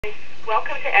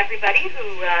welcome to everybody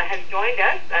who has joined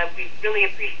us. We really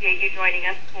appreciate you joining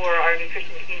us for our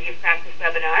Nutrition Community of Practice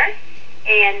webinar.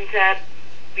 And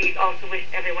we also wish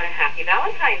everyone a happy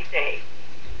Valentine's Day.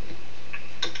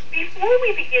 Before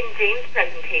we begin Jane's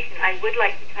presentation, I would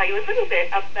like to tell you a little bit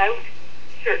about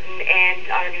SHRTN and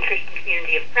our Nutrition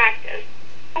Community of Practice.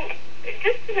 So,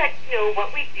 just to let you know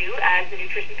what we do as the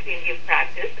Nutrition Community of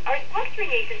Practice, our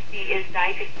sponsoring agency is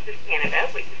Dietitians of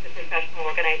Canada, which is the professional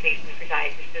organization for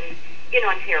dietitians in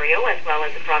Ontario as well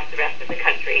as across the rest of the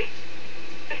country.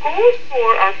 The goals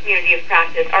for our community of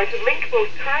practice are to link both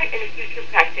current and future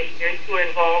practitioners who are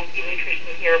involved in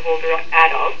nutrition care of older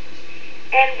adults,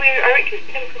 and we are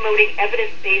interested in promoting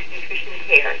evidence-based nutrition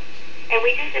care. And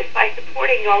we do this by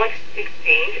supporting knowledge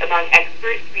exchange among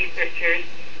experts, researchers,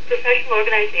 professional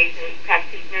organizations,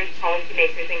 practitioners,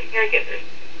 policymakers, and caregivers.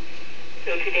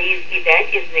 So today's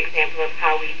event is an example of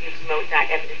how we do promote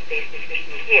that evidence-based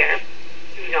nutrition care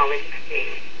through knowledge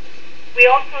exchange. We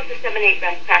also disseminate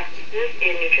best practices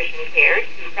in nutrition care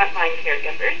to frontline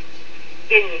caregivers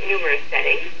in numerous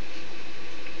settings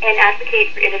and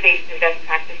advocate for innovation and best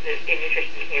practices in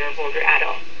nutrition care of older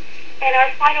adults. And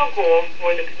our final goal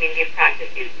for the community of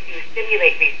practice is to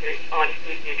stimulate research on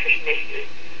food nutrition issues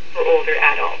for older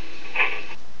adults.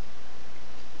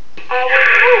 We're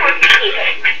still working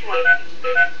with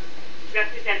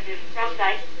representatives from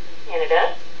Dietitians of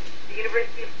Canada, the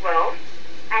University of Guelph,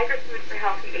 Agri-Food for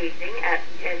Healthy Aging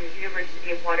and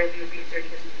University of Waterloo Research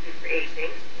Institute for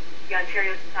Aging, the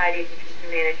Ontario Society of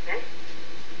Nutrition Management,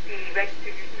 the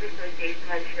Registered Nurses Association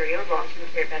of Ontario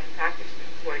Long-Term Care Best Practices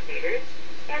Coordinators,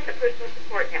 and the Personal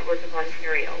Support Network of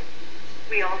Ontario.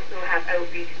 We also have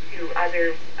outreach to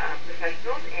other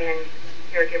professionals and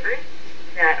caregivers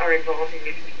that are involved in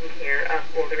nutrition care of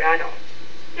older adults.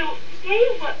 So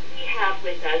today what we have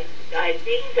with us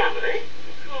Jane Dummer,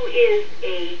 who is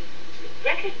a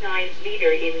recognized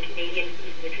leader in Canadian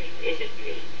food nutrition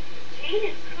industry. Jane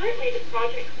is currently the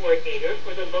project coordinator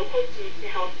for the Local Food to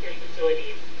Healthcare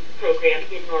Facilities program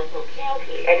in Norfolk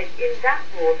County, and it's in that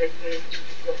role that Jane is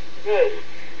with us today.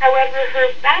 However,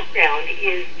 her background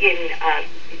is in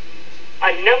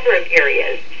a number of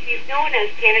areas. She's known as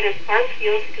Canada's Farm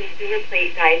Field to Consumer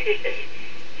Plate Dietitian.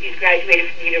 She's graduated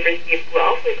from the University of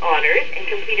Guelph with honors and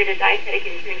completed a dietetic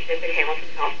internship at Hamilton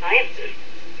Health Sciences.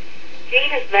 Jane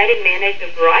has led and managed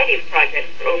a variety of projects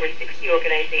for over 60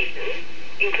 organizations,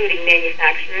 including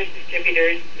manufacturers,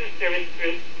 distributors, food service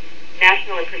groups,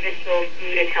 national and provincial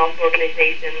food and health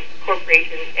organizations,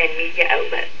 corporations, and media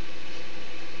outlets.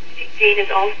 Jane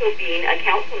has also been a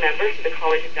council member for the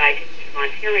College of Dietitians of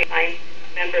Ontario,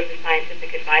 member of the Scientific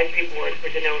Advisory Board for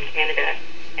Danone Canada,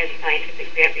 and the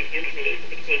Scientific Grant Review Committee for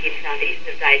the Canadian Foundation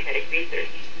of Dietetic Research.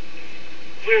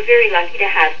 We're very lucky to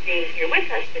have Jane here with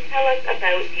us to tell us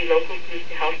about the Local Food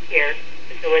to Healthcare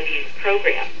Facilities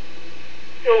program.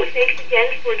 So thanks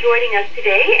again for joining us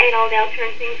today, and I'll now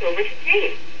turn things over to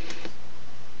Jane.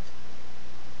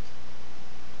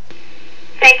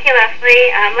 Thank you, Leslie.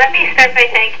 Let me start by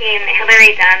thanking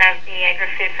Hilary Dunn of the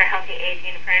Agri-Food for Healthy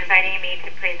Aging for inviting me to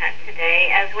present today,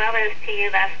 as well as to you,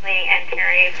 Leslie and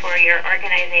Terry, for your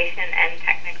organization and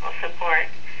technical support.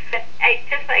 But I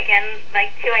just, again,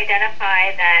 like to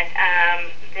identify that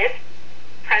this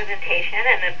presentation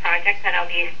and the project that I'll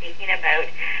be speaking about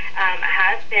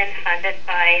has been funded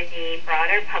by the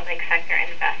broader Public Sector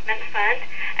Investment Fund,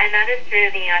 and that is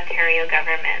through the Ontario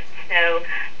government. So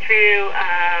through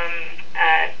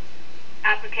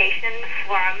application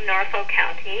from Norfolk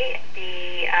County,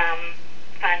 the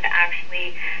fund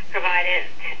actually provided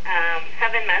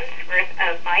 7 months worth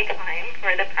of my time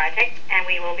for the project, and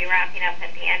we will be wrapping up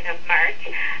at the end of March.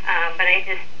 But I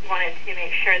just wanted to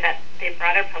make sure that the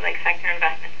broader Public Sector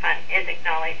Investment Fund is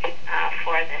acknowledged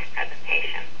for this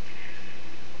presentation.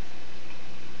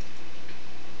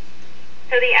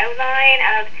 So the outline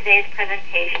of today's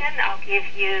presentation, I'll give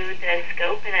you the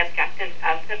scope and objectives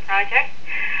of the project,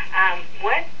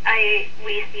 what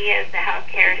we see as the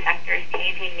healthcare sector's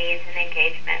changing needs and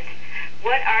engagement,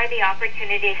 what are the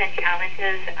opportunities and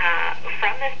challenges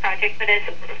from this project, but as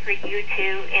for you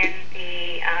too in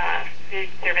the food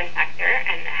service sector,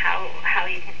 and how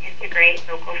you can integrate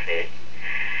local foods,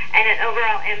 and an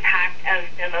overall impact of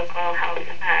the local health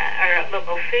or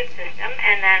local food system,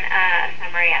 and then a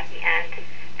summary at the end.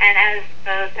 And as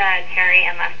both Terry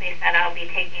and Leslie said, I'll be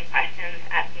taking questions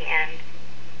at the end.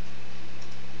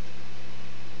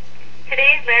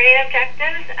 Today's learning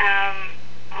objectives,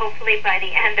 hopefully by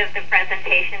the end of the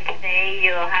presentation today,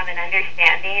 you'll have an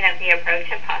understanding of the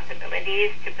approach and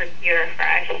possibilities to procure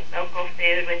fresh local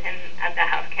food within the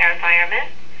healthcare environment.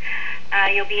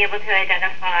 You'll be able to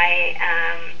identify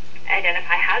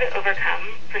identify how to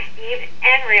overcome perceived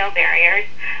and real barriers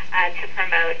to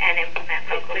promote and implement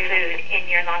local food in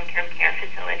your long-term care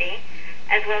facility,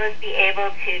 as well as be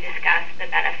able to discuss the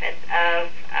benefits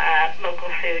of local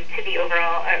food to the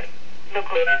overall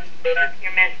local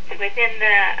procurement within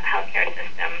the healthcare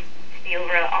system to the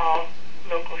overall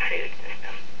local food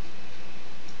system.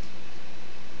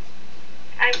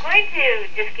 I'm going to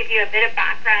just give you a bit of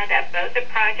background about the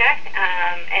project.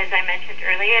 As I mentioned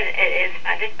earlier, it is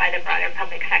funded by the broader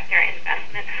Public Sector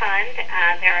Investment Fund.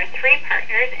 There are 3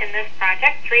 partners in this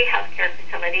project, 3 healthcare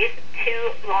facilities,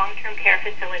 2 long-term care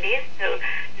facilities, so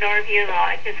Norview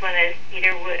Lodge as well as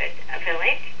Cedarwood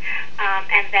Village,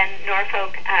 and then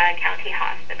Norfolk County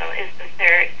Hospital is the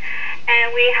 3rd.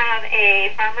 And we have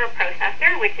a farmer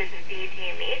processor, which is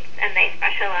VG Meats, and they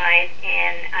specialize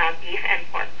in beef and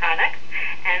pork products.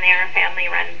 And they are a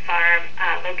family-run farm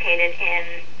located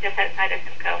just outside of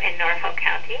Simcoe in Norfolk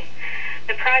County.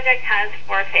 The project has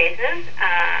 4 phases,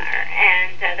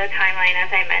 and the timeline, as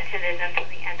I mentioned, is until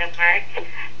the end of March.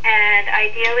 And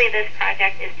ideally, this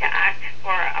project is to act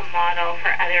for a model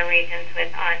for other regions in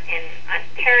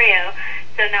Ontario,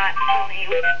 so not only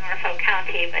with Norfolk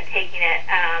County, but taking it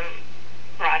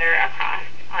broader across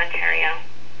Ontario.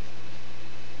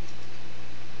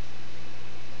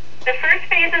 The first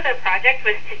phase of the project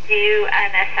was to do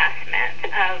an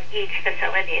assessment of each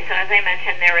facility. So as I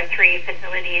mentioned, there are 3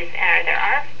 facilities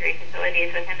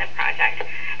within the project,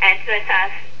 and to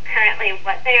assess currently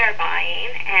what they are buying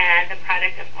and the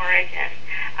product of origin.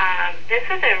 This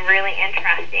was a really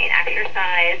interesting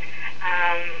exercise.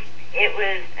 It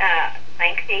was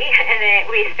lengthy, and I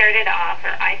started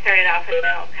off with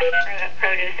milk,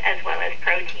 produce, as well as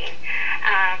protein,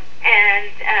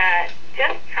 and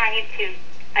just trying to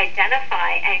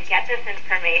identify and get this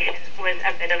information was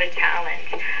a bit of a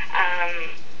challenge.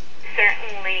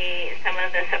 Certainly some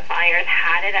of the suppliers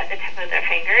had it at the tip of their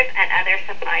fingers and other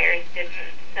suppliers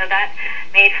didn't. So that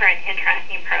made for an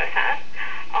interesting process.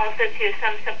 Also, too,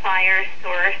 some suppliers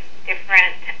source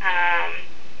different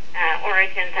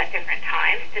origins at different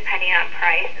times depending on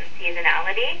price and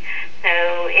seasonality.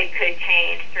 So it could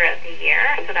change throughout the year.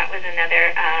 So that was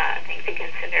another thing to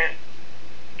consider.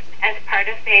 As part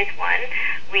of phase 1,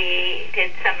 we did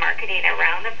some marketing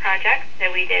around the project.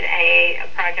 So we did a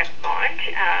project launch,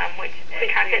 which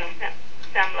attracted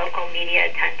some local media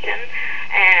attention.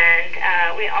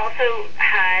 And we also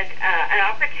had an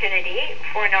opportunity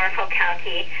for Norfolk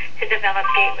County to develop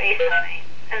gateway signs.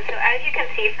 And so as you can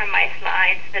see from my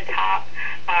slides, the top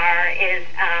bar is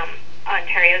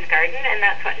Ontario's Garden, and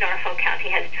that's what Norfolk County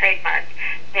has trademarked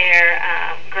their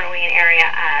growing area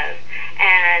as.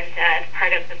 And as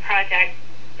part of the project,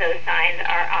 those signs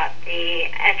are at the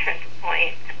entrance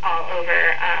point all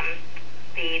over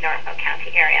the Norfolk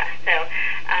County area. So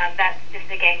that's just,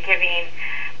 again, giving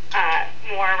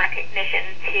more recognition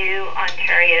to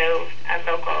Ontario's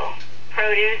local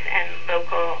produce and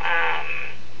local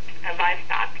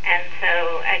livestock. And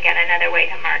so, again, another way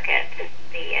to market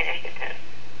the initiative.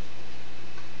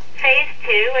 Phase 2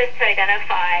 is to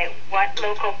identify what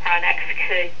local products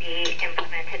could be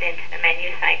implemented into the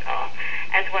menu cycle,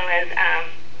 as well as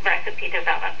recipe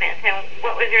development. And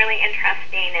what was really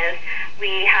interesting is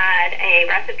we had a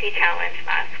recipe challenge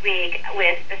last week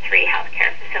with the 3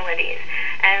 healthcare facilities.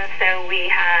 And so we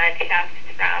had chefs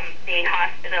from the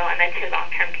hospital and the 2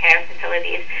 long-term care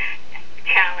facilities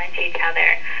challenge each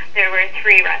other. There were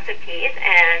 3 recipes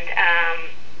and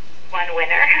 1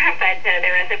 winner, but the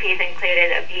recipes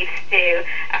included a beef stew,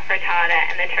 a frittata,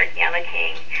 and the turkey a la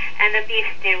king. And the beef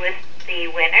stew was the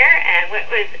winner. And what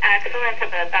was excellent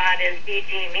about that is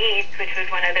VG Meats, which was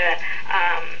one of the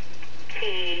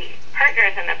key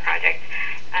partners in the project,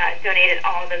 donated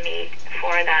all the meat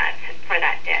for that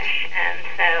dish. And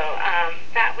so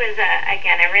that was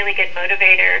again a really good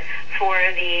motivator for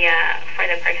the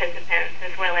participants,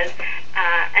 as well as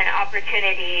an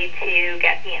opportunity to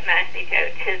get the message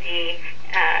out to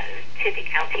the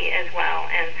county as well.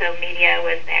 And so media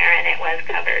was there and it was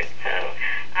covered. So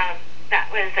that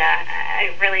was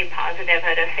a really positive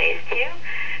out of phase 2.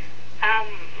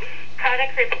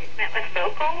 Product replacement was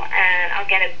local, and I'll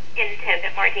get into a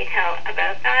bit more detail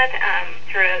about that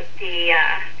throughout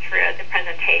the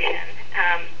presentation.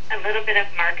 A little bit of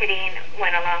marketing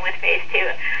went along with phase 2,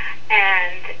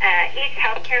 and each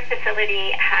healthcare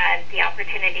facility had the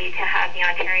opportunity to have the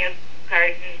Ontario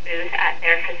Garden booth at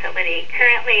their facility.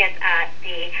 Currently it's at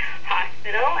the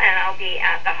hospital, and I'll be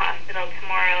at the hospital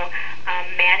tomorrow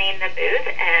manning the booth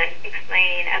and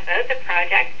explaining about the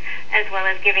project, as well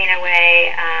as giving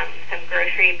away some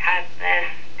grocery pad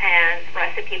lists and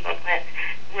recipe booklets,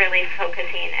 really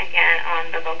focusing again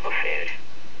on the local food.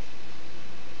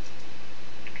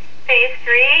 Phase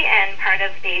 3 and part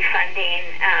of the funding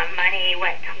money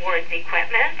went towards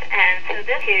equipment, and so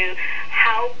this to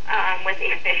help with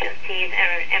efficiencies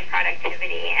and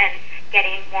productivity and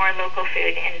getting more local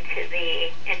food into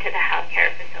the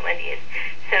healthcare facilities.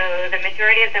 So the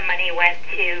majority of the money went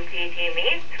to VG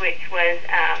Meats, which was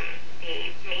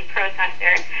the meat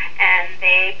processor, and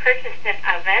they purchased an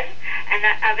oven, and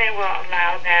that oven will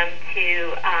allow them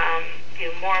to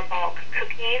do more bulk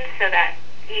cooking so that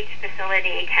each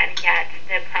facility can get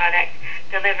the product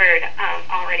delivered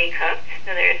already cooked.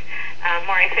 So there's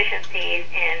more efficiencies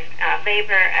in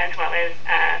labor, as well as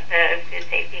the food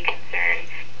safety concern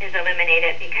is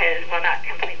eliminated because, well, not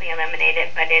completely eliminated,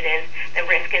 but the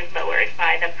risk is lowered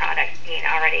by the product being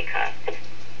already cooked.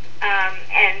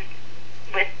 And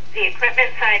with the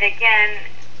equipment side, again,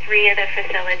 3 of the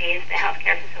facilities, the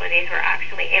healthcare facilities, were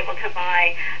actually able to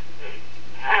buy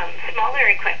smaller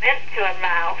equipment to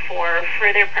allow for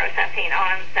further processing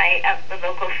on site of the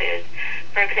local foods.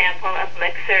 For example, a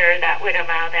blixer that would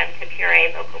allow them to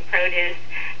puree local produce,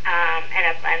 and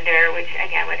a blender, which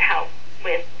again would help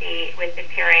with the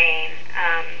pureeing.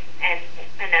 And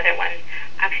another one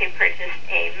actually purchased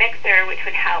a mixer, which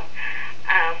would help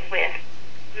with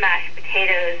mashed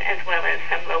potatoes as well as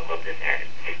some local desserts.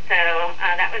 So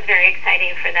that was very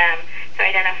exciting for them to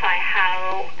identify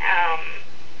how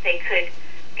they could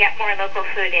get more local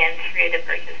food in through the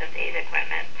purchase of these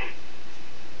equipment.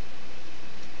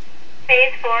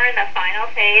 Phase 4, the final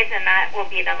phase, and that will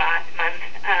be the last month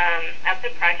of the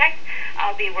project,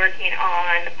 I'll be working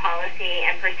on the policy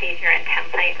and procedure and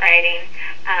template writing,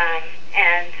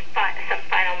 and some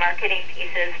final marketing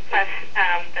pieces, plus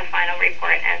the final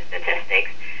report and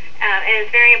statistics. It is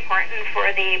very important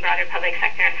for the broader public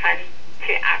sector and funds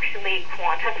to actually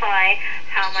quantify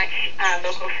how much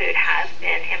local food has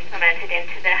been implemented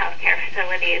into the healthcare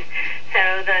facilities. So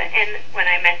when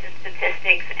I mention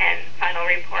statistics and final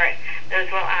report, those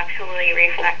will actually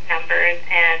reflect numbers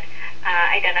and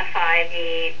identify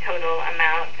the total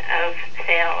amount of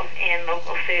sales in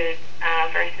local foods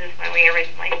versus when we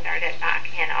originally started back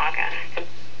in August.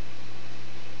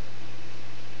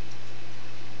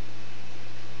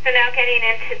 So now getting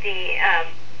into the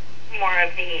more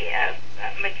of the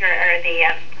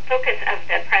focus of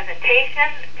the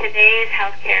presentation, today's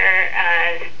healthcare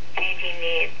changing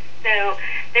needs. So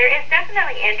there is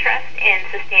definitely interest in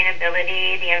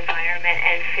sustainability, the environment,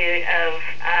 and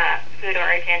food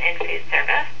origin and food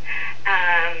service.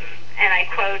 And I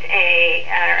quote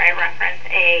I reference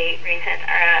a recent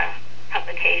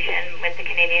publication with the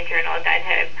Canadian Journal of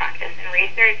Dietetic Practice and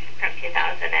Research from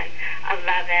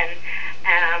 2011.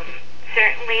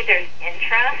 Certainly there's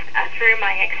interest. Through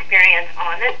my experience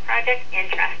on this project,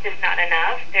 interest is not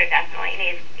enough. There definitely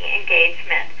needs to be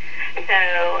engagement. So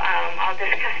I'll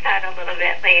discuss that a little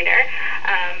bit later.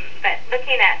 But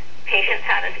looking at patient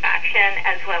satisfaction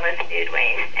as well as food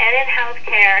waste. And in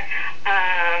healthcare,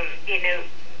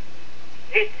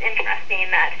 it's interesting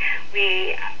that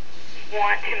we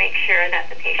want to make sure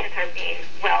that the patients are being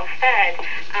well fed,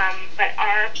 but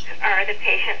are the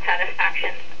patient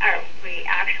satisfactions, are we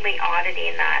actually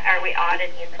auditing that? Are we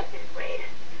auditing the food waste?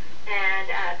 And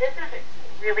this is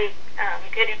really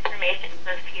good information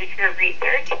for future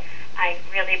research. I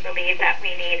really believe that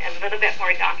we need a little bit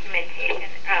more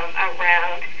documentation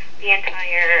around the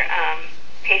entire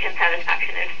patient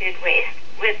satisfaction and food waste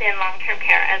within long-term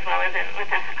care as well as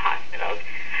within hospitals,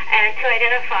 and to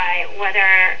identify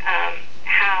whether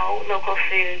how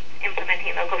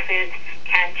implementing local foods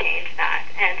can change that.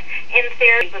 And in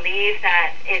theory, we believe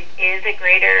that it is a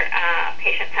greater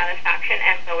patient satisfaction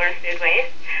and lower food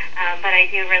waste, but I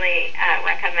do really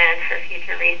recommend for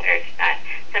future research that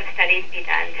some studies be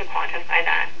done to quantify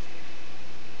that.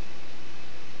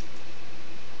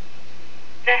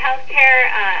 The healthcare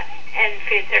and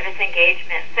food service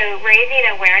engagement. So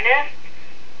raising awareness,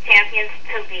 champions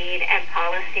to lead, and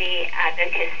policy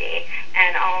advocacy.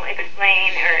 And I'll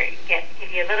explain or give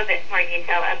you a little bit more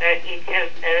detail about each of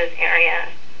those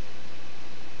areas.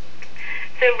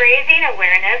 So raising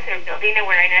awareness or building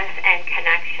awareness and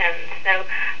connections. So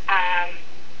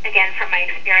again, from my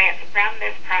experience from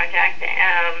this project,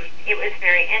 it was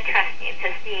very interesting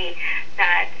to see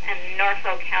that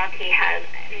Norfolk County has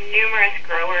numerous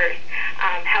growers.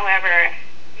 However,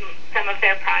 some of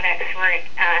their products weren't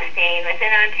staying within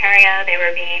Ontario. They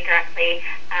were being directly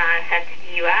sent to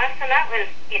the U.S., and that was,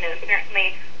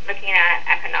 certainly looking at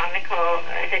economical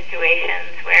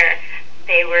situations where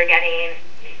they were getting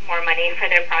more money for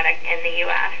their product in the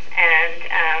U.S., and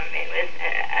it was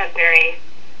a very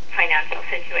financial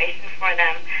situation for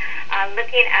them.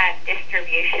 Looking at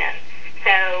distribution.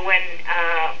 So when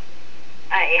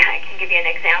I can give you an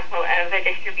example of a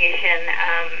distribution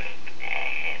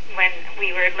when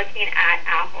we were looking at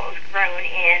apples grown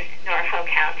in Norfolk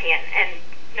County, and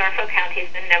Norfolk County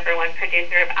is the #1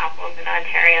 producer of apples in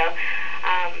Ontario.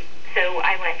 So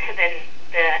I went to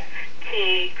the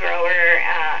key grower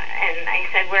and I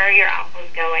said, "Where are your apples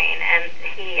going?" And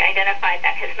he identified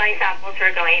that his nice apples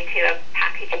were going to a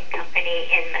packaging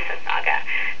company in Mississauga.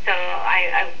 So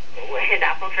his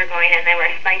apples were going, and they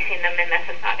were slicing them in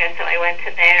Mississauga. So I went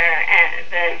to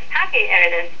this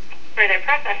further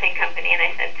processing company, and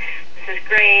I said, "This is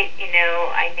great. You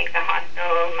know, I think the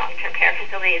hospital, long-term care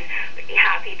facilities would be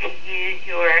happy to use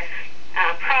your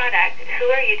product.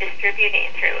 Who are you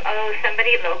distributing through?" "Oh,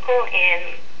 somebody local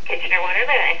in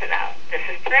Kitchener-Waterloo." And I said, "Oh, this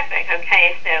is terrific.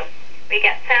 Okay, so we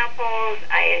get samples.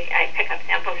 I pick up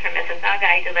samples from Mississauga.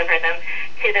 I deliver them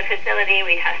to the facility.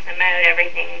 We test them out.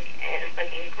 Everything is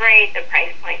looking great. The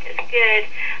price point is good.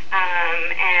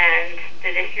 And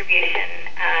the distribution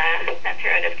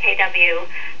center out of KW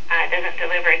doesn't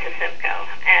deliver to Simcoe.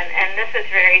 And this is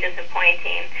very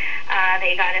disappointing.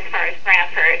 They got as far as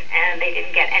Brantford, and they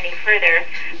didn't get any further.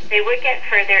 They would get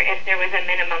further if there was a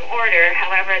minimum order.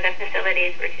 However, the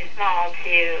facilities were too small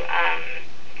to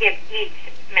give each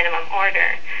minimum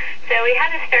order. So we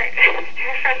had to start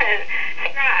from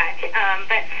scratch.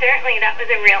 But certainly that was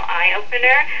a real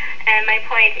eye-opener. And my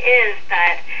point is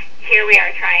that here we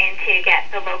are trying to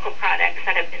get the local products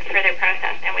that have been further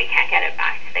processed, and we can't get it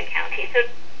back to the county. So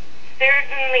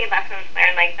certainly lessons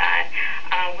learned like that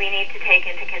we need to take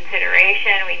into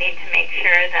consideration. We need to make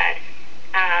sure that,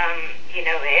 you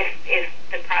know, if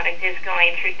the product is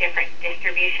going through different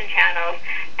distribution channels,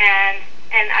 and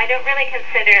I don't really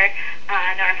consider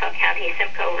Norfolk County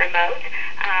Simcoe remote.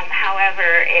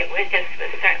 However, it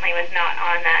certainly was not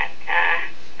on that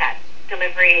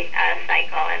delivery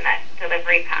cycle and that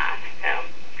delivery path. So.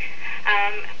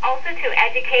 Also to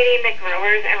educating the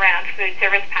growers around food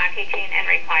service packaging and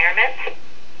requirements.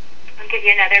 I'll give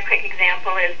you another quick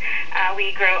example is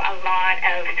we grow a lot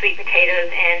of sweet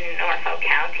potatoes in Norfolk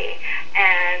County,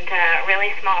 and a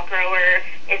really small grower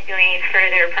is doing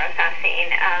further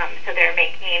processing. So they're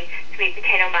making sweet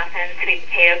potato muffins, sweet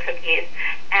potato cookies,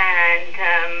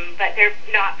 and but they're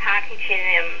not packaging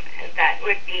them that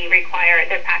would be required.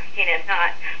 Their packaging is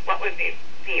not what would be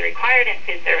required in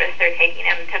food service. They're taking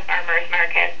them to farmers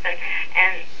markets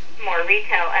and more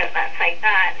retail outlets like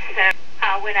that. So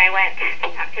when I went to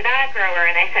talk to that grower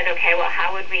and I said, okay, well,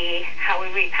 how would we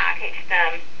package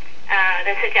them?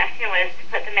 The suggestion was to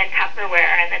put them in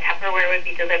Tupperware, and the Tupperware would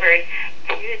be delivered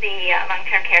to the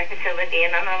long-term care facility,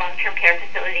 and then the long-term care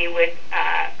facility would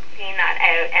clean that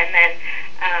out and then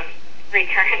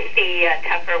return the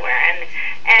Tupperware.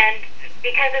 And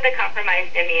because of the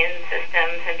compromised immune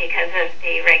systems and because of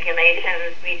the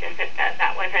regulations, we just said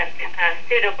that wasn't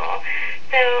suitable.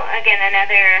 So again,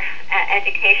 another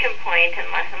education point and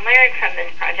lesson learned from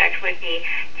this project would be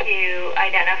to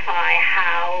identify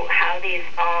how these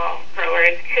small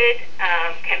growers could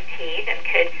compete and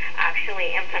could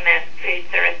actually implement food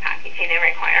service packaging and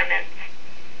requirements.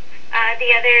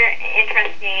 The other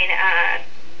interesting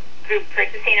group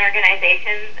purchasing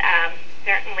organizations,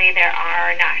 certainly there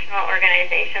are national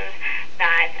organizations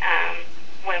that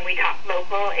when we talk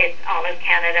local, it's all of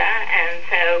Canada, and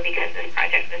so because this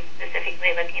project was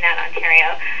specifically looking at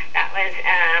Ontario, that was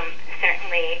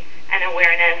certainly an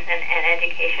awareness and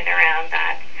education around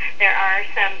that. There are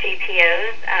some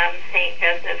GPOs, St.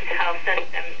 Joseph's Health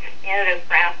Systems out of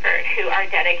Brantford, who are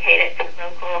dedicated to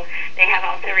local. They have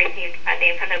also received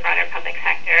funding from the broader public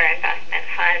sector investment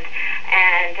fund,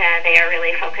 and they are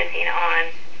really focusing on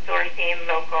sourcing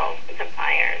local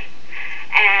suppliers.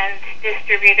 And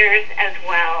distributors as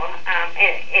well.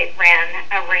 It ran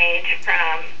a range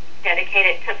from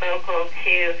dedicated to local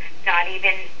to not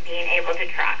even being able to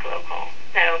track local.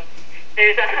 So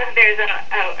there's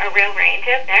a real range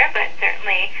out there, but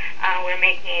certainly we're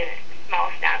making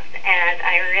small steps, and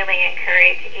I really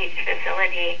encourage each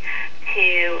facility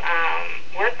to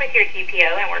work with your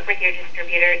GPO and work with your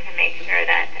distributor to make sure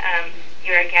that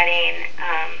you are getting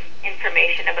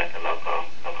information about the local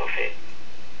food.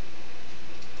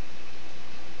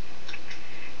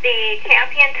 The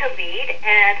champion to lead,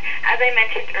 and as I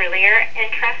mentioned earlier,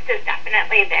 interest is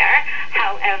definitely there.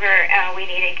 However, we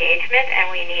need engagement and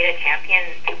we need a champion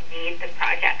to lead the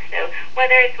project. So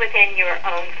whether it's within your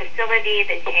own facility,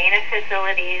 the chain of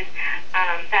facilities,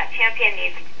 that champion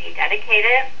needs to be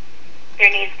dedicated. There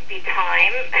needs to be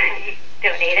time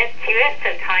donated to it,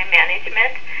 so time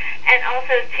management. And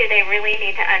also, too, they really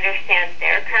need to understand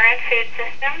their current food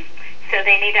system. So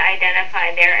they need to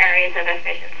identify their areas of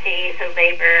efficiency, so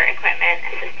labor, equipment,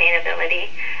 and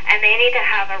sustainability. And they need to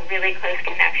have a really close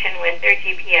connection with their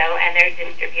GPO and their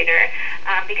distributor,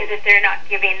 because if they're not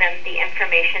giving them the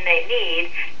information they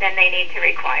need, then they need to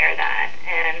require that.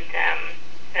 And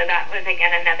so that was,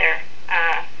 again, another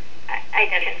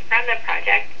identification from the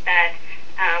project that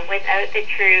without the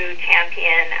true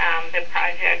champion, the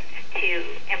project to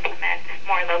implement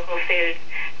more local foods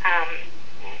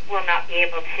will not be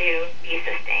able to be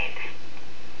sustained.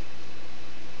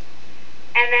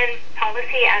 And then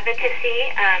policy advocacy,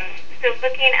 so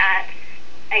looking at,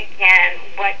 again,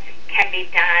 what can be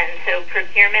done. So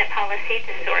procurement policy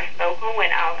to source local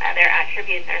when all other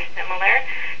attributes are similar.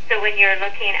 So when you're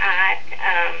looking at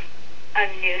a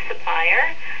new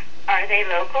supplier, are they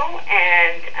local?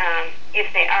 And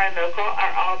if they are local,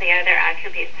 are all the other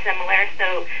attributes similar?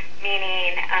 So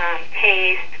meaning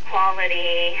taste,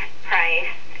 quality,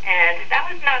 price. And that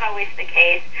was not always the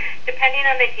case. Depending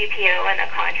on the GPO and the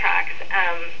contracts,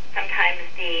 sometimes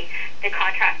the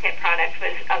contracted product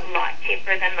was a lot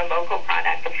cheaper than the local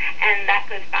product. And that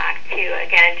goes back to,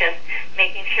 again, just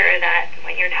making sure that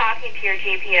when you're talking to your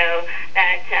GPO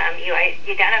that you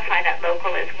identify that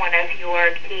local is one of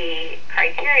your key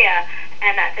criteria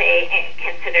and that they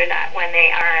consider that when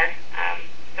they are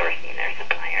sourcing their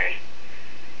suppliers.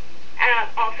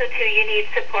 Also, too, you need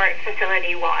support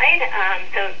facility-wide.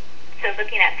 So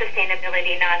looking at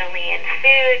sustainability not only in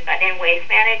food, but in waste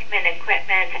management,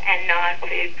 equipment, and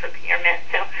non-food procurement.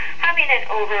 So having an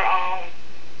overall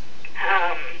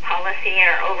policy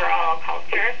or overall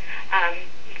culture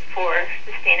for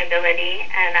sustainability,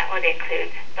 and that would include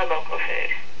the local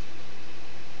food.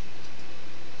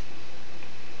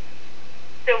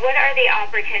 So what are the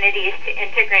opportunities to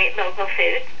integrate local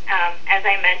foods? As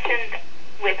I mentioned,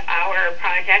 with our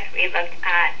project, we looked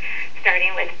at starting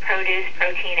with produce,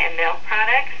 protein, and milk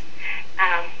products.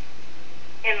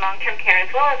 In long-term care as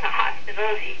well as the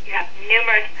hospitals, you have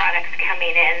numerous products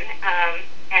coming in,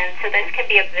 and so this can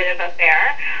be a bit of a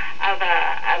bear of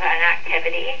an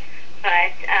activity.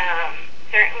 But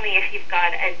certainly, if you've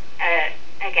got a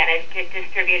good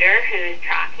distributor who's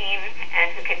tracking and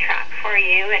who can track for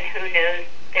you and who knows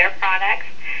their products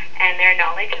and they're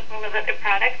knowledgeable about the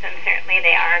products, and certainly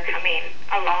they are coming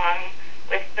along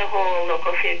with the whole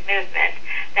local food movement,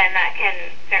 then that can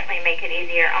certainly make it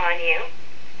easier on you.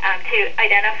 To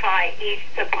identify each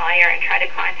supplier and try to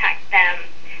contact them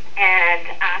and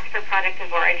ask for product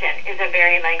of origin is a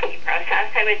very lengthy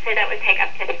process. I would say that would take up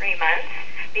to 3 months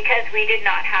because we did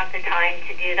not have the time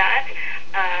to do that.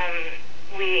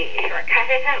 We shortcut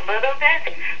it a little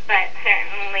bit, but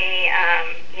certainly,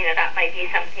 that might be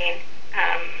something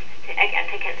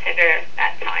to consider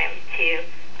that time to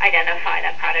identify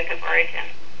that product of origin.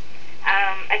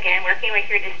 Again, working with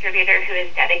your distributor who is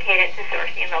dedicated to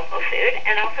sourcing local food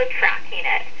and also tracking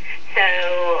it.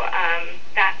 So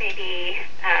that may be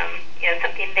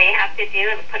something they have to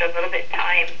do and put a little bit of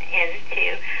time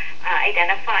into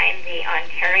identifying the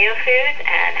Ontario foods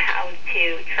and how to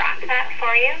track that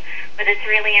for you. But it's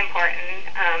really important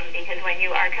because when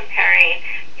you are comparing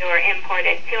your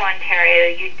imported to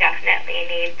Ontario, you definitely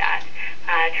need that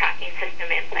tracking system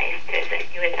in place to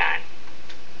assist you with that.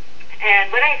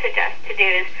 And what I suggest to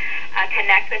do is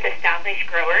connect with established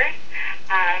growers.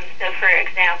 So for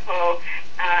example,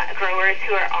 growers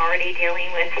who are already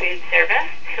dealing with food service,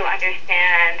 who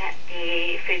understand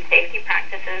the food safety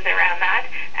practices around that,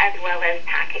 as well as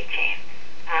packaging.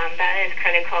 That is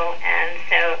critical.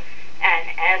 And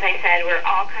as I said, we're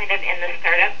all kind of in the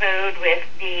startup mode with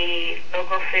the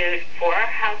local food for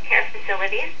healthcare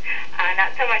facilities.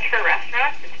 Not so much for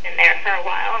restaurants. It's been there for a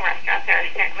while. Restaurants are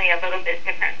certainly a little bit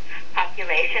different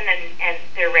population and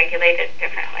they're regulated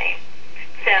differently.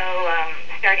 So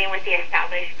starting with the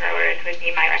established growers would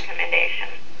be my recommendation.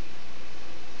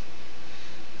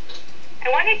 I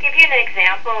want to give you an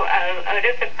example out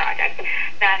of the project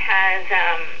that has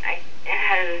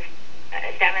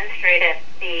demonstrated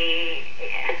the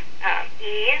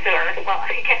ease, or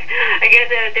I guess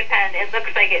it would depend. It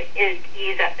looks like it is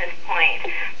ease at this point,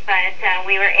 but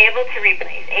we were able to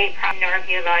replace 8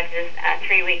 Norview Lodge's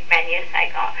 3-week menu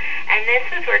cycle, and this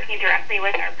was working directly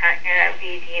with our partner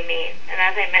VG Meats. And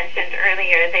as I mentioned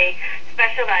earlier, they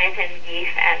specialize in beef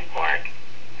and pork.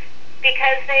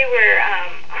 Because they were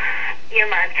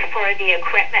earmarked for the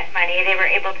equipment money, they were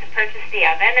able to purchase the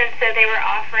oven, and so they were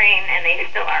offering, and they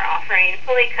still are offering,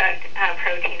 fully cooked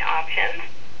protein options,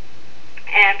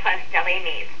 and plus deli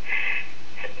meats.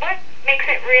 So what makes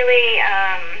it really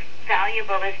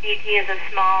valuable is VG is a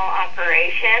small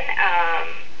operation.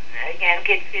 Again,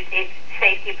 good food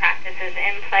safety practices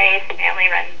in place,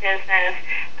 family-run business.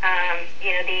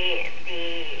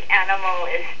 The animal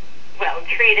is well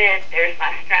treated. There's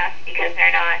less stress because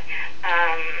they're not,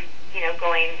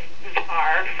 going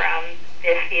far from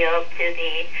this field to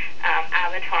the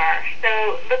abattoir.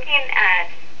 So looking at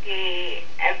the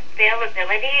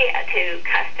availability to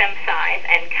custom size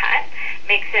and cut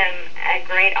makes them a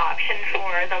great option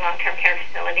for the long-term care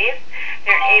facilities.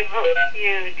 They're able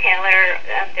to tailor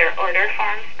their order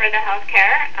forms for the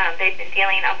healthcare. They've been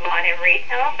dealing a lot in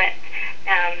retail, but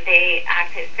they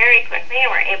acted very quickly and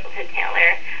were able to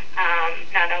tailor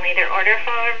not only their order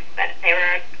forms, but they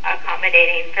were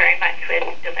accommodating very much with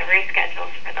delivery schedules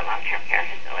for the long-term care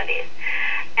facilities.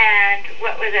 And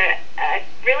what was a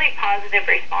really positive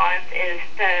response is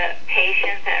the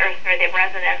patients, or the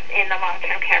residents in the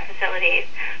long-term care facilities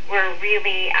were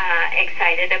really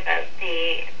excited about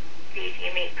these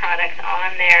unique products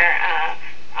on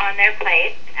their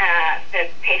plate. The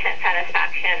patient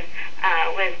satisfaction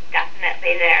was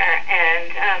definitely there,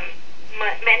 and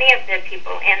many of the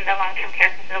people in the long-term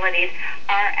care facilities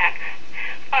are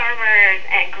ex-farmers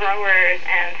and growers,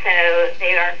 and so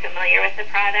they are familiar with the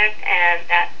product, and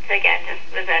that, again, just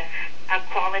was a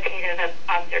qualitative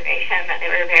observation that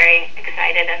they were very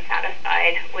excited and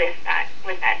satisfied with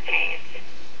that change.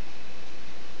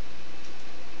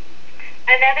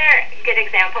 Another good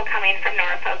example coming from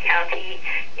Norfolk County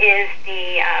is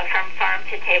the from farm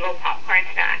to table popcorn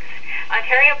snacks.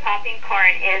 Ontario Popping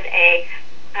Corn is a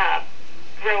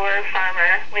grower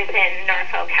farmer within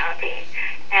Norfolk County,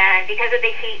 and because of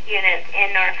the heat units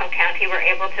in Norfolk County, we're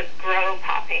able to grow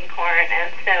popping corn,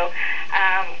 and so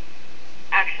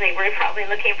actually we're probably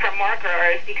looking for more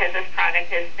growers because this product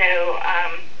is so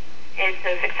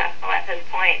successful at this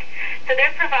point. So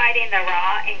they're providing the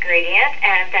raw ingredient,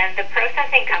 and then the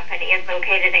processing company is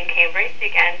located in Cambridge,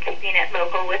 again keeping it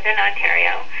local within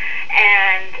Ontario.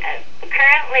 And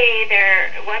currently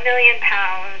they're 1 million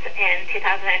pounds in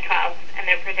 2012, and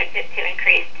they're predicted to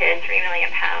increase to 3 million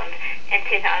pounds in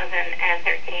 2013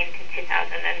 to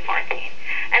 2014.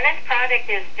 And this product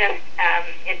is just,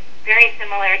 it's very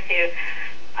similar to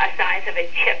a size of a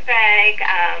chip bag,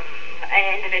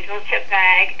 an individual chip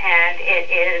bag, and it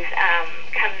is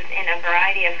comes in a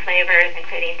variety of flavors,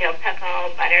 including dill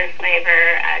pickle, butter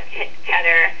flavor,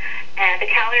 cheddar, and the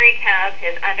calorie count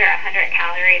is under 100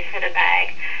 calories for the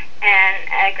bag. And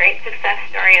a great success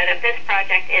story out of this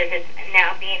project is it's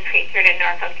now being featured in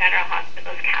Norfolk General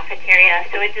Hospital's cafeteria.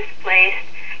 So it displaced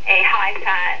a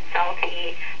high-fat,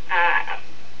 salty,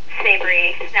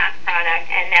 savory snack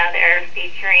product, and now they're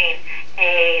featuring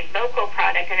a local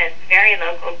product, and it's very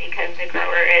local because the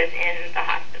grower is in the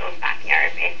hospital's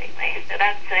backyard, basically. So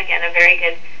that's, again, a very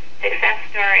good success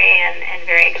story and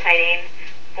very exciting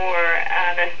for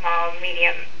the small,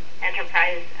 medium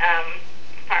enterprise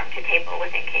farm to table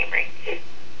within Cambridge.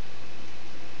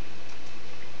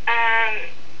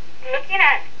 Looking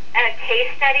at a case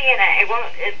study, and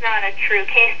it's not a true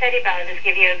case study, but I'll just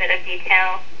give you a bit of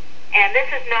detail. And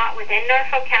this is not within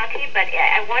Norfolk County, but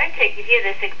I wanted to give you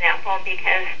this example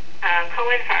because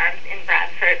Cohen Farms in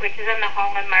Bradford, which is in the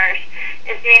Holland Marsh,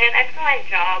 is doing an excellent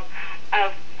job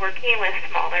of working with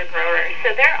smaller growers.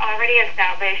 So they're already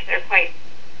established. They're quite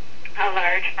a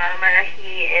large farmer.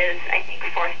 He is, I think,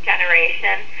 4th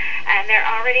generation, and they're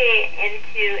already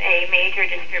into a major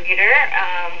distributor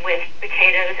with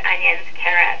potatoes, onions,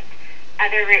 carrots,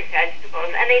 other root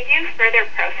vegetables, and they do further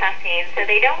processing, so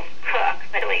they don't cook,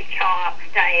 but they chop,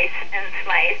 dice, and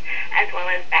slice, as well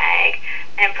as bag,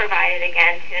 and provide it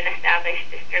again to an established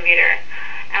distributor.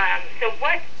 So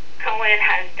what Cohen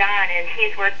has done is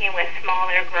he's working with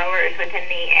smaller growers within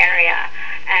the area,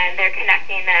 and they're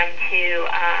connecting them to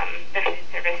the food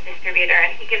service distributor.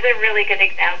 And he gives a really good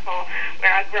example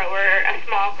where a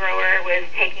small grower was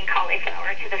taking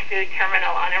cauliflower to the food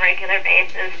terminal on a regular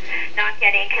basis, not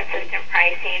getting consistent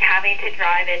pricing, having to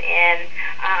drive it in.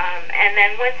 And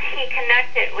then once he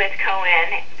connected with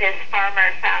Cohen, this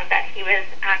farmer found that he was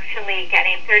actually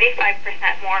getting 35%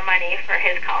 more money for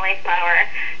his cauliflower,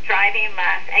 driving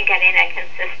less, and getting a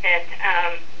consistent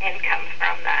income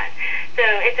from that. So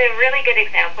it's a really good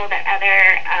example that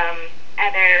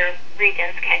other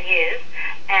regions can use,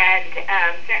 and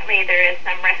certainly there is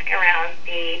some risk around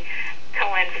the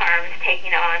Cohen Farms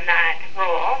taking on that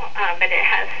role, but it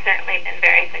has certainly been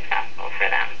very successful for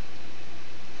them.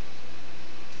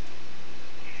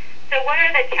 So what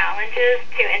are the challenges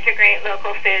to integrate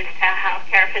local foods to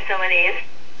healthcare facilities?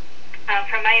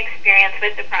 From my experience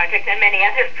with the project and many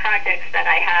other projects that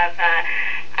I have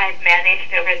I've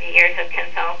managed over the years of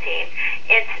consulting,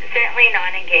 it's certainly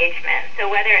non-engagement. So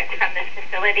whether it's from the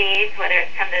facilities, whether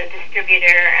it's from the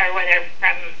distributor, or whether it's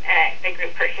from the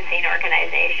group purchasing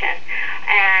organization.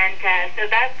 And so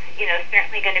that's,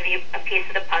 certainly going to be a piece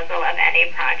of the puzzle of any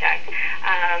project.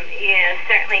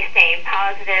 Certainly staying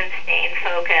positive, staying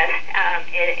focused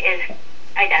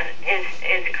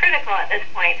is critical at this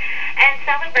point, and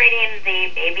celebrating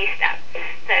the baby steps.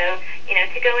 So,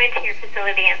 to go into your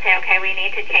facility and say, okay, we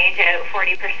need to change out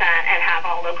 40% and have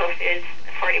all local foods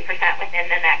 40% within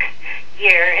the next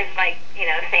year is like,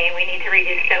 saying we need to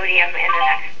reduce sodium in the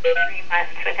next 3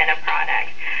 months within a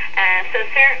product. So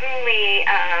certainly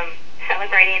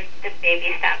celebrating the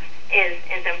baby steps is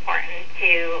important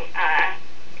to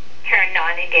turn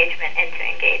non-engagement into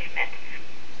engagement.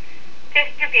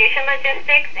 Distribution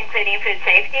logistics, including food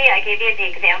safety. I gave you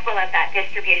the example of that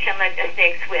distribution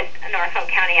logistics with Norfolk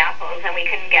County apples, and we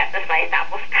couldn't get the sliced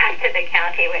apples back to the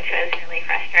county, which was really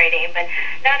frustrating. But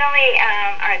not only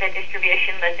are the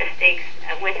distribution logistics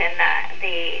within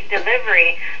the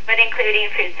delivery, but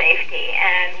including food safety.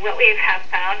 And what we have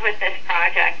found with this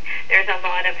project, there's a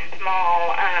lot of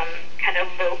small kind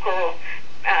of local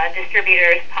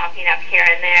distributors popping up here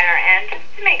and there, and just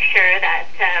to make sure that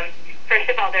first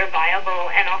of all, they're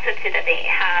viable, and also too that they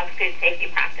have food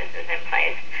safety practices in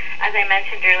place. As I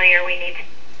mentioned earlier, we need to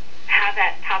have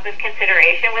that top of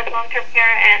consideration with long-term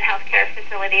care and healthcare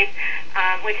facilities,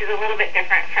 which is a little bit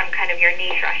different from kind of your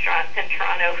niche restaurants in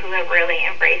Toronto who are really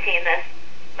embracing this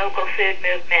local food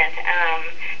movement.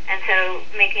 And so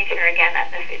making sure, again, that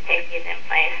the food safety is in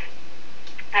place.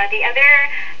 The other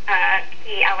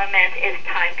key element is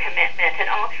time commitment, and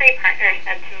all three partners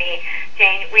said to me,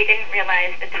 Jane, we didn't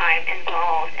realize the time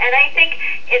involved. And I think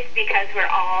it's because we're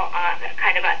all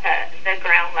kind of at the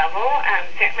ground level.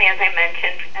 Certainly, as I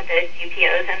mentioned, the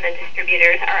GPOs and the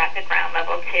distributors are at the ground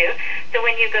level too. So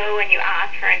when you go and you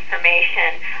ask for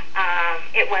information,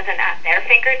 it wasn't at their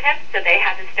fingertips, so they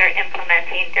had to start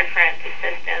implementing different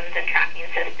systems and tracking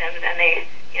systems, and they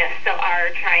still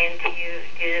are trying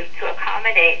to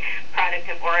accommodate product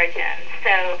of origin.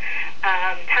 So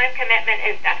time commitment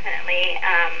is definitely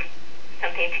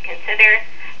something to consider.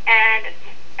 And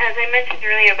as I mentioned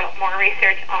earlier about more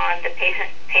research on the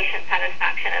patient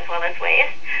satisfaction as well as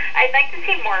waste, I'd like to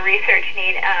see more research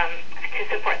need to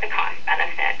support the cost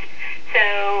benefit.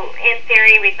 So in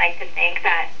theory, we'd like to think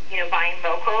that buying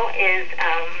local is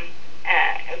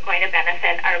going to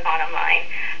benefit our bottom line.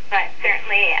 But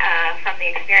certainly, from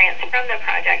the experience from the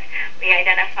project, we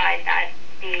identified that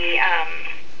the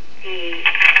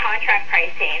contract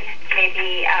pricing may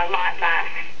be a lot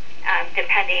less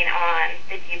depending on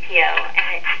the GPO, and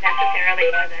it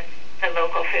necessarily wasn't the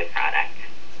local food product.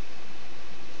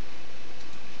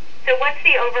 So what's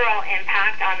the overall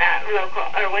impact on the local,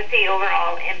 or what's the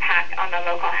overall impact on the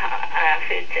local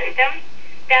food system?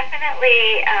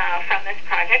 Definitely, from this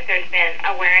project, there's been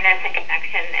awareness and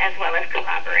connection as well as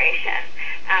collaboration.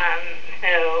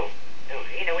 So,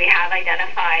 we have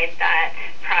identified that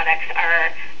products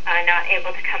are not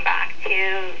able to come back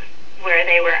to where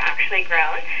they were actually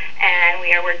grown, and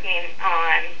we are working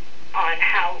on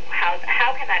how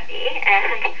can that be,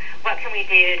 and what can we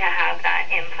do to have that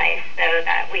in place so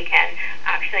that we can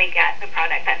actually get the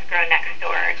product that's grown next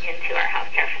door into our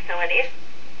healthcare facilities.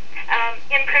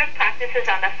 Improved practices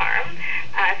on the farm.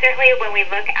 Certainly when we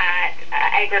look at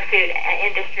agri-food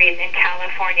industries in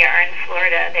California or in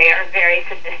Florida, they are very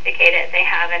sophisticated. They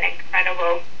have an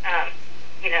incredible,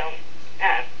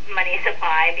 money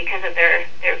supply because of their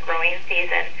growing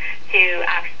season to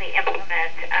actually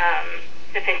implement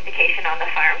sophistication on the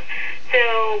farm.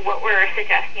 So what we're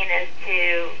suggesting is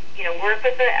to work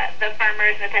with the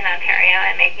farmers within Ontario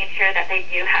and making sure that they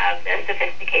do have the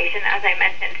sophistication. As I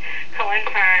mentioned, Cohen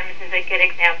Farms is a good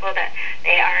example that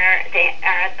they are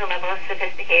at the level of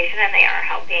sophistication, and they are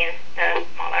helping the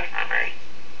smaller farmers.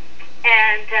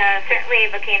 And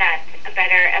certainly looking at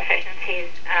better efficiencies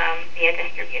via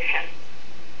distribution.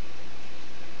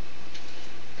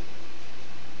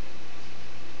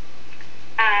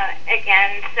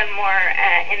 Again, some more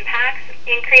impacts.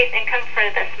 Increased income for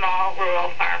the small rural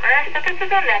farmer. So this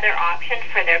is another option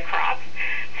for their crops.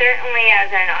 Certainly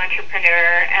as an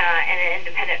entrepreneur and an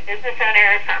independent business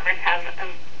owner, farmers have a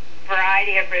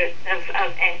variety of routes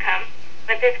of income.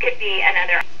 But this could be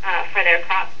another for their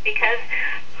crops because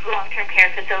long-term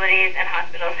care facilities and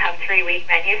hospitals have 3-week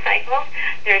menu cycles.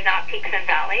 There's not peaks and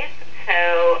valleys,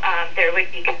 so there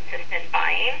would be consistent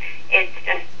buying. It's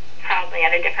just probably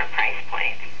at a different price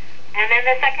point. And then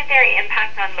the secondary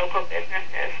impact on local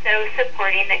businesses, so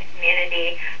supporting the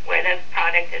community where the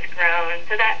product is grown.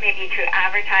 So that may be through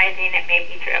advertising, it may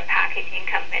be through a packaging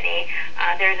company.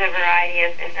 There's a variety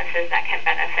of businesses that can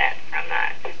benefit from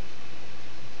that.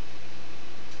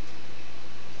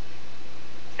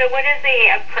 So what is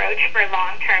the approach for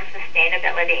long-term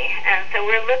sustainability? And so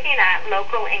we're looking at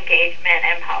local engagement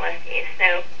and policies.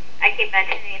 So I keep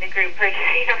mentioning the group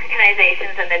purchasing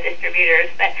organizations and the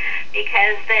distributors, but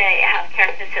because the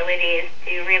healthcare facilities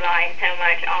do rely so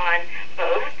much on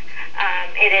both,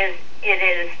 it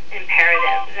is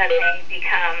imperative that they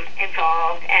become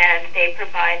involved and they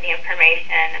provide the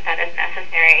information that is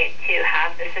necessary to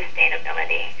have the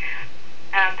sustainability.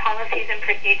 Policies and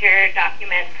procedure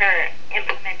document for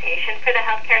implementation for the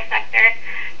healthcare sector.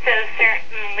 So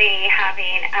certainly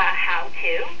having a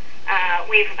how-to.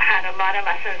 We've had a lot of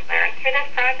lessons learned through this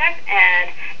project,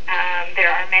 and there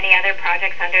are many other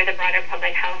projects under the broader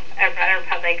public health or broader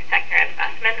public sector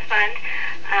investment fund.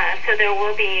 So there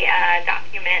will be a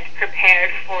document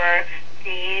prepared for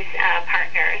these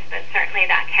partners, but certainly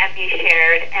that can be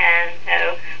shared, and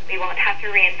so we won't have to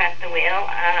reinvent the wheel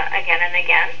again and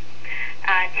again.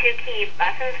 Two key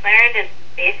lessons learned is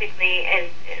basically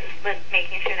is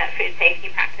making sure that food safety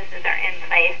practices are in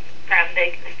place from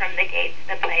the gate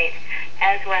to the plate,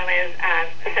 as well as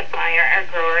supplier or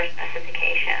grower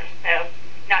specifications. So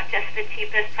not just the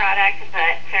cheapest product,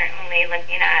 but certainly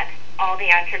looking at all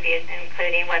the attributes,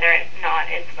 including whether it's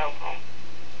local.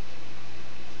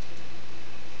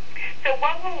 So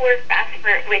what will work best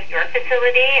with your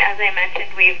facility? As I mentioned,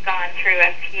 we've gone through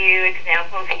a few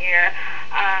examples here.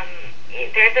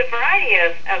 There's a variety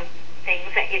of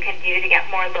things that you can do to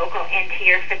get more local into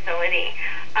your facility.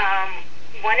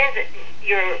 One is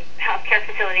your healthcare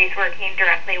facilities working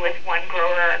directly with one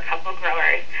grower or a couple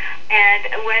growers. And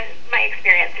when my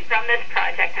experience from this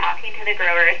project, talking to the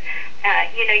growers,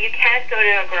 you can't go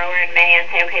to a grower in May and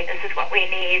say, okay, this is what we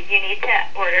need. You need to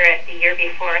order it the year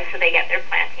before so they get their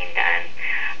planting done.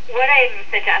 What I'm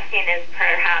suggesting is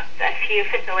perhaps a few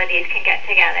facilities can get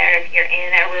together if you're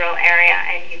in a rural area,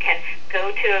 and you can go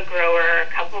to a grower or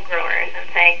a couple growers and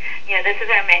say, this is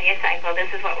our menu cycle, this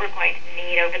is what we're going to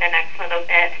need over the next little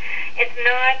bit. It's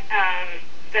not,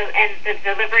 and the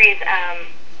deliveries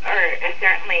are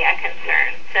certainly a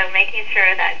concern. So making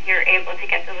sure that you're able to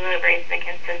get the deliveries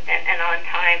consistent and on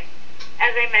time.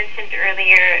 As I mentioned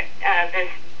earlier,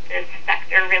 this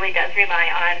sector really does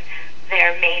rely on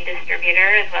their main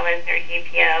distributor as well as their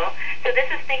GPO. So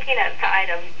this is thinking outside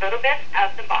a little bit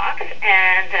of the box,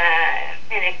 and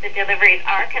if the deliveries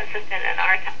are consistent and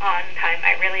are on time,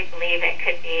 I really believe it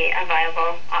could be a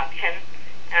viable option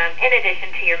in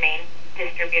addition to your main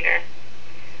distributor.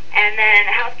 And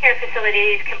then healthcare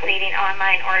facilities completing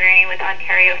online ordering with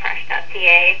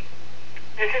OntarioFresh.ca.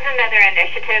 This is another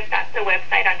initiative. That's the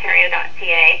website,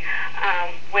 Ontario.ca,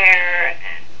 where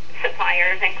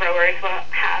suppliers and growers will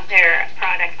have their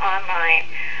product online.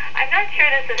 I'm not sure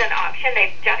this is an option.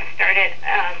 They've just started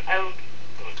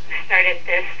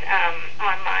this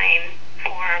online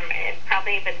form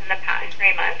probably within the past 3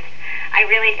 months. I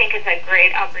really think it's a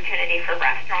great opportunity for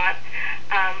restaurants.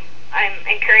 I'm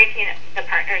encouraging the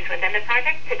partners within the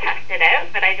project to test it out,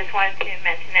 but I just wanted to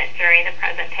mention it during the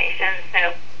presentation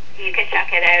so you can check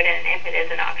it out, and if it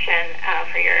is an option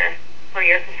for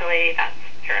your facility, that's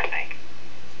terrific.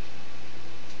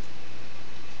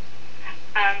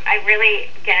 I really,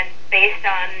 again, based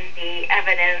on the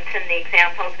evidence and the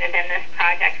examples within this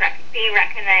project, be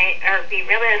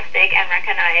realistic and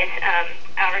recognize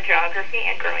our geography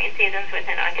and growing seasons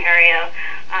within Ontario.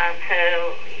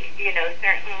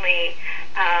 Certainly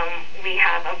we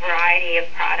have a variety of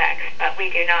products, but we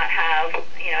do not have, a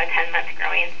 10-month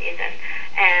growing season.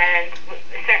 And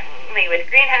certainly with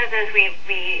greenhouses,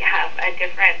 we have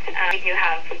we do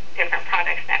have different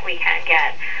products that we can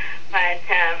get. But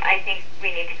I think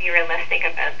we need to be realistic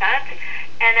about that.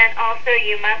 And then also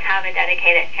you must have a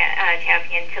dedicated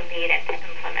champion to lead and to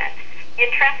implement.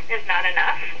 Interest is not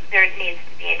enough. There needs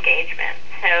to be engagement.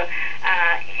 So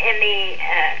in the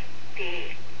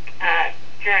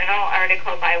journal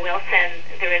article by Wilson,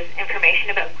 there was information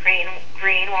about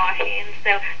greenwashing.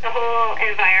 So the whole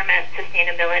environment,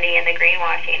 sustainability, and the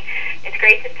greenwashing, it's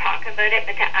great to talk about it,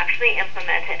 but to actually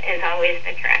implement it is always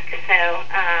the trick. So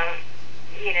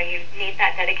you need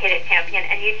that dedicated champion,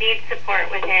 and you need support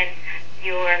within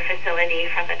your facility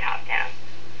from the top down.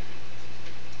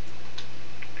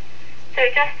 So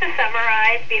just to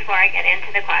summarize before I get into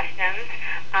the questions,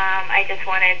 I just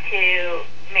wanted to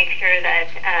make sure that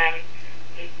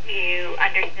you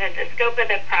understood the scope of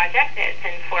the project. It's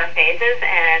in 4 phases,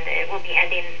 and it will be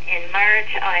ending in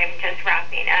March. I'm just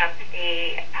wrapping up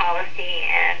the policy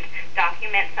and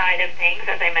document side of things,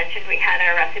 as I mentioned, we had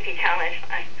our recipe challenge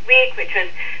last week, which was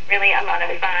really a lot of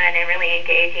fun and really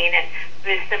engaging and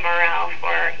boost the morale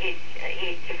for each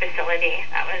facility.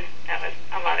 That was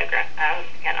a lot of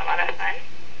again, a lot of fun.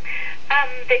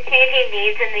 The changing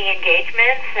needs and the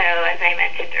engagement. So as I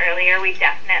mentioned earlier, we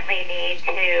definitely need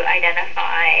to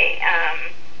identify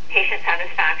patient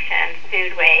satisfaction,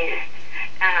 food waste,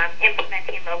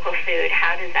 implementing local food.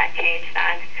 How does that change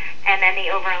that? And then the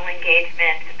overall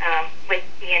engagement with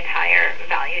the entire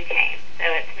value chain. So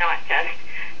it's not just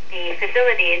the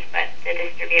facilities, but the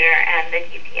distributor and the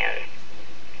GPOs.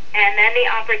 And then the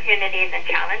opportunities and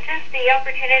challenges. The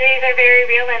opportunities are very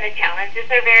real and the challenges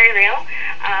are very real.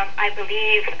 I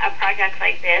believe a project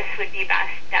like this would be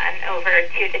best done over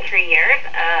 2 to 3 years.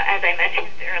 As I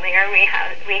mentioned earlier, we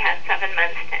had 7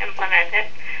 months to implement it.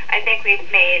 I think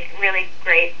we've made really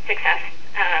great success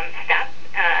steps,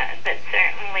 but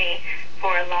certainly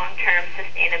for long-term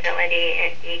sustainability,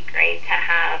 it'd be great to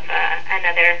have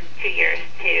another 2 years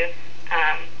to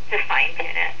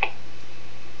fine-tune it.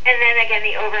 And then again,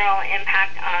 the overall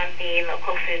impact on the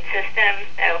local food system.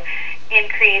 So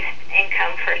increased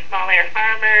income for smaller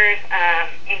farmers,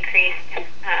 increased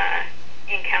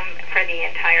income for the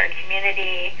entire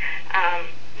community,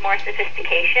 more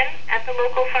sophistication at the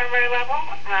local farmer level,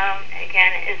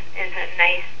 again, is a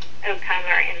nice outcome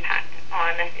or impact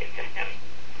on the food system.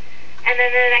 And then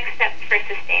the next steps for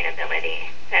sustainability.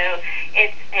 So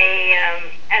it's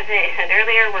as I said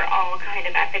earlier, we're all kind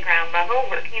of at the ground level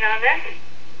working on this,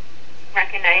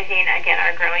 recognizing, again,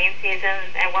 our growing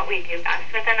seasons and what we do best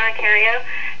within Ontario,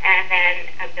 and then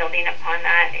building upon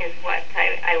that is what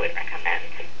I would recommend.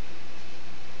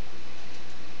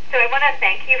 So I want to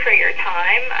thank you for your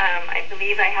time. I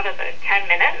believe I have about 10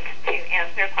 minutes to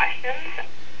answer questions.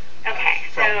 Okay,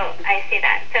 so I see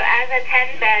that. So as a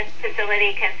 10-bed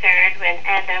facility concerned with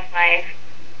end-of-life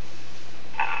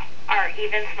are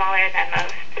even smaller than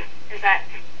most, is that...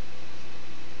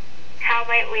 How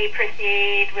might we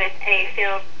proceed with a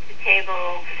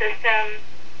field-to-table system?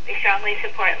 We strongly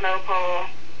support local.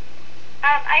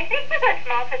 I think with a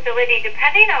small facility,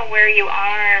 depending on where you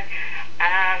are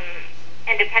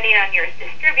and depending on your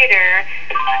distributor,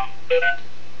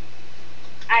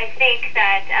 I think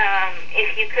that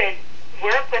if you could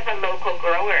work with a local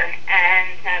grower,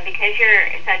 and because you're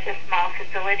such a small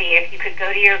facility, if you could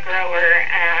go to your grower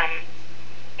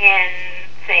in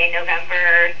say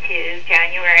November to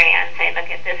January and say, look,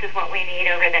 this is what we need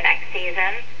over the next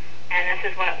season, and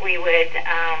this is what we would,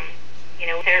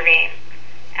 serving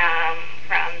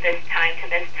from this time to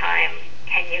this time.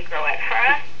 Can you grow it for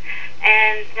us?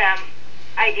 And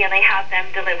ideally have them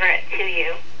deliver it to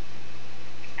you.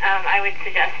 I would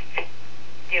suggest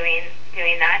doing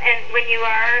that. And when you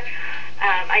are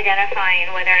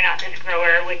identifying whether or not this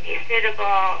grower would be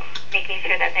suitable, making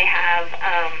sure that they have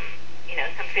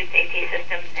some food safety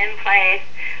systems in place,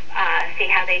 see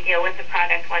how they deal with the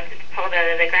product once it's pulled out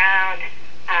of the ground.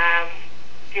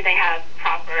 Do they have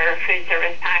proper food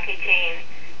service packaging?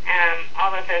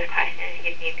 All of those questions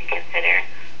you'd need to consider.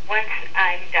 Once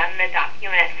I'm done the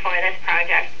document for this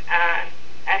project,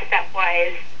 a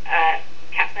stepwise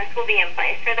checklist will be in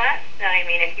place for that. So,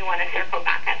 if you want to circle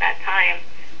back at that time,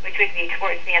 which would be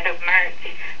towards the end of March,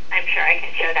 I'm sure I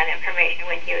can share that information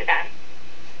with you then.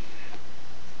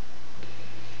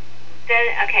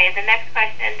 Okay, the next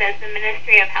question, does the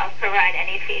Ministry of Health provide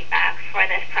any feedback for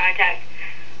this project?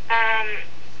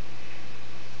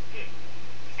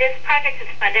 This project is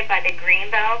funded by the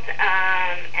Greenbelt,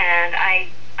 and I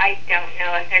don't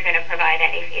know if they're going to provide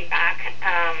any feedback,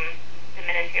 the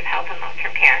Ministry of Health and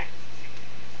Long-Term Care.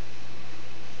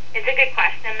 It's a good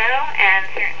question, though, and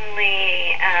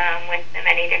certainly with the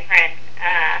many different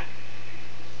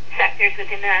sectors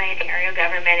within the Ontario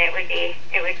government, it would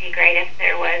be great if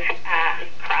there was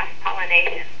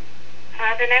cross-pollination.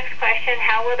 The next question,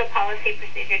 how will the policy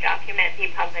procedure document be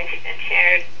published and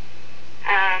shared?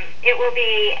 It will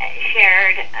be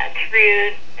shared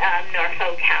through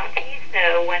Norfolk County.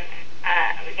 So once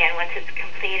it's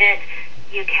completed,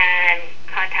 you can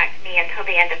contact me until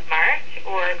the end of March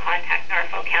or contact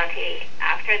Norfolk County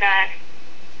after that.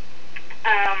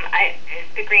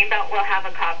 The Greenbelt will have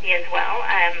a copy as well,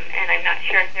 and I'm not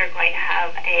sure if they're going to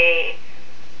have a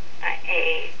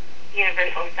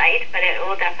universal site, but it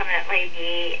will definitely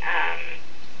be,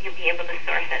 you'll be able to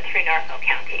source it through Norfolk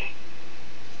County.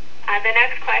 The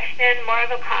next question, more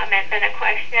of a comment than a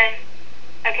question.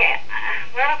 Okay,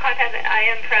 more of a comment that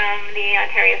I am from the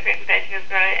Ontario Fruit and Vegetables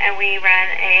Board, and we run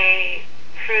a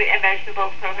fruit and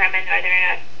vegetable program in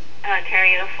Northern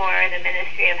Ontario for the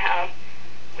Ministry of Health.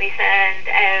 We send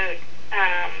out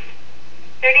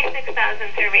 36,000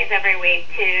 surveys every week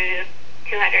to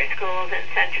 200 schools in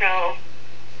central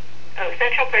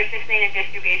purchasing and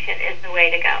distribution is the way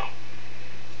to go.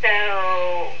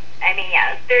 So, I mean,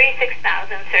 yeah, 36,000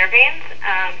 servings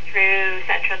through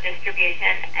central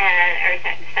distribution or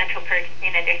central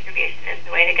purchasing and distribution is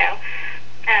the way to go.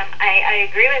 I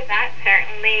agree with that.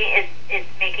 Certainly, it's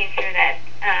making sure that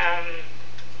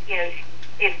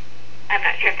if I'm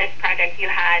not sure if this project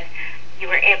you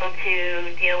were able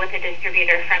to deal with a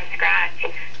distributor from scratch.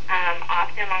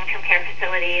 Often long-term care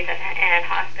facilities and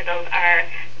hospitals are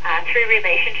through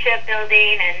relationship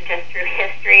building and just through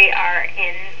history are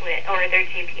in with, or their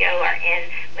GPO are in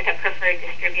with a preferred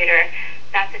distributor.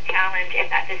 That's a challenge if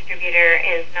that distributor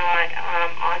is not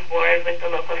on board with the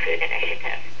local food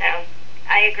initiative. So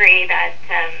I agree that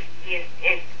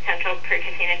if central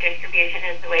purchasing and distribution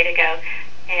is the way to go,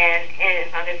 and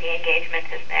as long as the engagement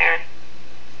is there.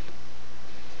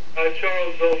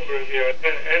 Charles Goldberg here,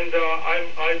 and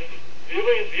I'm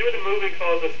viewing a movie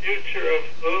called The Future of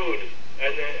Food,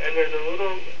 and there's a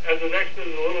little, as the next is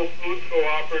a little food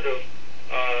cooperative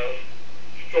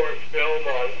short film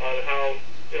on how,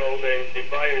 they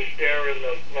buy a share in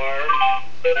the farm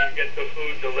and you get the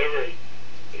food delivered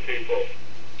to people.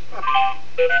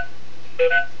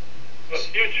 The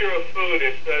Future of Food,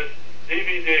 it says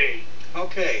DVD.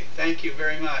 Okay, thank you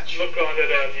very much. Look on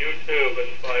it on YouTube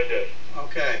and find it.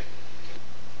 Okay.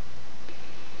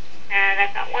 And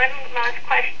I've got one last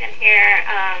question here.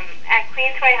 At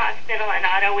Queensway Hospital in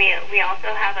Ottawa, we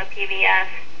also have a PBS.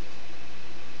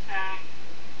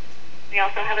 We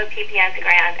also have a PBS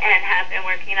grant and have been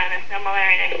working on a similar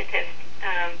initiative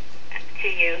to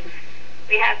you.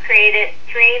 We have created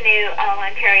 3 new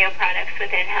all-Ontario products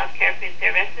within healthcare food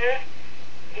services.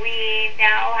 We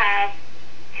now have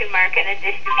to market and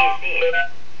distribute these.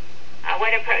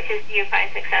 What approaches do you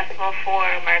find successful for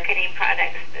marketing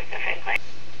products specifically?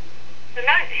 I'm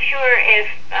not sure if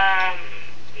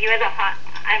you as a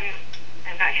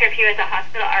I'm not sure if you as a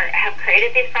hospital have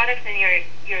created these products and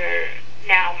you're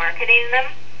now marketing them.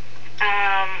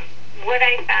 What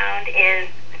I found is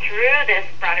through this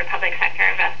broader public sector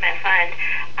investment fund,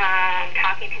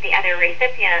 talking to the other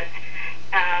recipients,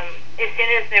 as soon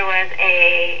as there was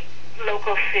a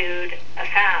local food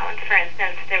found, for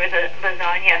instance, there was a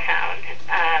lasagna found,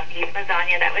 beef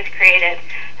lasagna that was created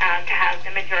to have the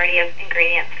majority of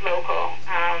ingredients local,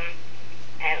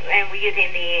 and we're using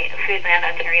the Foodland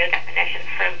Ontario definition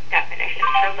for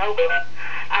local.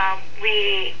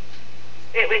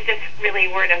 It was just really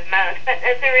word of mouth, but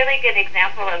it's a really good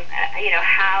example of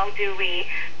how do we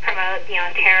promote the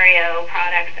Ontario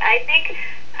products. I think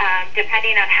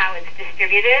depending on how it's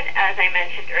distributed, as I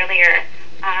mentioned earlier,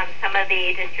 some of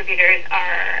the distributors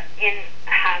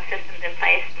have systems in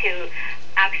place to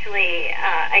actually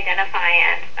identify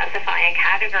and specify and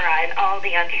categorize all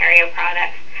the Ontario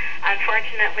products.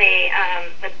 Unfortunately,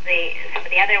 with some of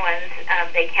the other ones,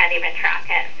 they can't even track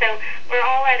it. So we're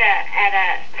all at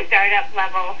a startup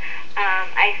level.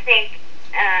 I think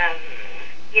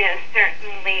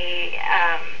certainly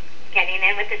getting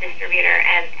in with the distributor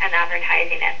and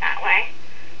advertising it that way.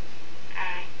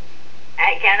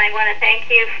 Again, I want to thank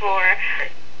you for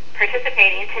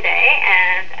participating today,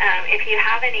 and if you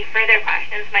have any further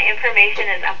questions, my information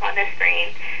is up on the screen.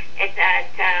 It's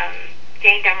at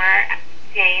Jane Dummer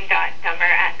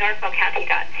at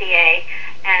norfolkcounty.ca,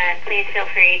 and please feel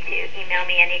free to email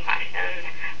me any questions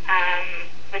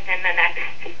within the next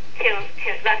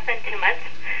less than 2 months,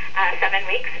 7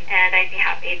 weeks, and I'd be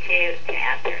happy to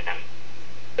answer them.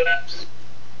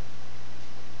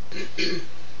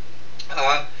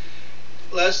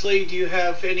 Leslie, do you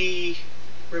have any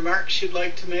remarks you'd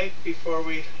like to make before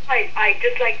we... I'd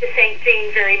just like to thank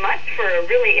Jane very much for a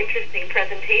really interesting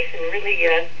presentation. Really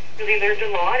learned a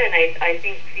lot, and I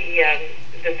think the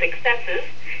successes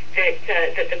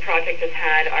that the project has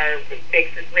had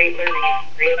makes for great learning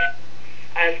experience,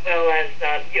 as well as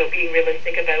being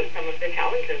realistic about some of the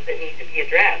challenges that need to be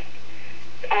addressed.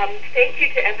 Thank you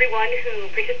to everyone who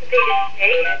participated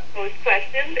today and posed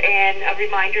questions, and a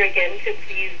reminder again to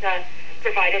please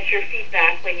provide us your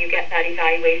feedback when you get that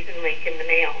evaluation link in the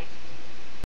mail.